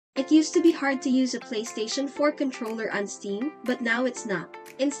It used to be hard to use a PlayStation 4 controller on Steam, but now it's not.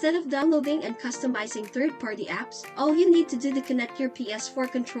 Instead of downloading and customizing third-party apps, all you need to do to connect your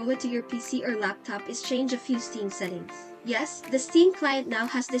PS4 controller to your PC or laptop is change a few Steam settings. Yes, the Steam client now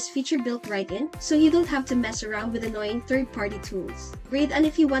has this feature built right in, so you don't have to mess around with annoying third-party tools. Great, and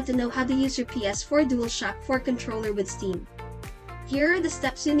if you want to know how to use your PS4 DualShock 4 controller with Steam, here are the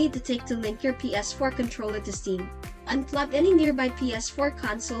steps you need to take to link your PS4 controller to Steam. Unplug any nearby PS4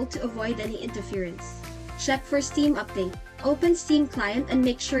 console to avoid any interference. Check for Steam update. Open Steam client and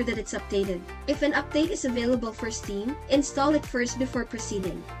make sure that it's updated. If an update is available for Steam, install it first before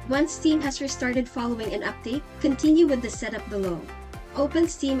proceeding. Once Steam has restarted following an update, continue with the setup below. Open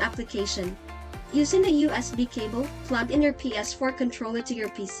Steam application. Using a USB cable, plug in your PS4 controller to your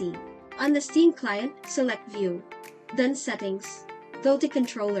PC. On the Steam client, select View. Then Settings. Go to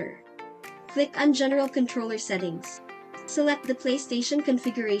Controller. Click on General Controller Settings. Select the PlayStation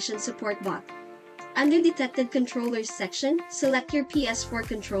Configuration Support bot. Under Detected Controllers section, select your PS4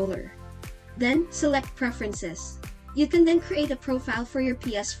 controller. Then, select Preferences. You can then create a profile for your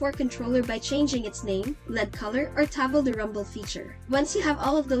PS4 controller by changing its name, LED color, or toggle the rumble feature. Once you have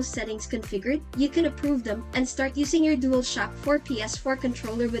all of those settings configured, you can approve them and start using your DualShock 4 PS4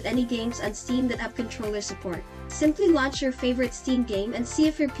 controller with any games on Steam that have controller support. Simply launch your favorite Steam game and see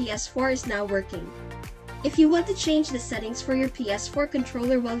if your PS4 is now working. If you want to change the settings for your PS4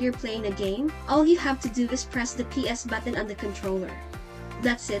 controller while you're playing a game, all you have to do is press the PS button on the controller.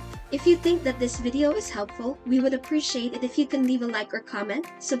 That's it. If you think that this video is helpful, we would appreciate it if you can leave a like or comment,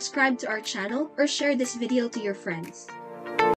 subscribe to our channel, or share this video to your friends.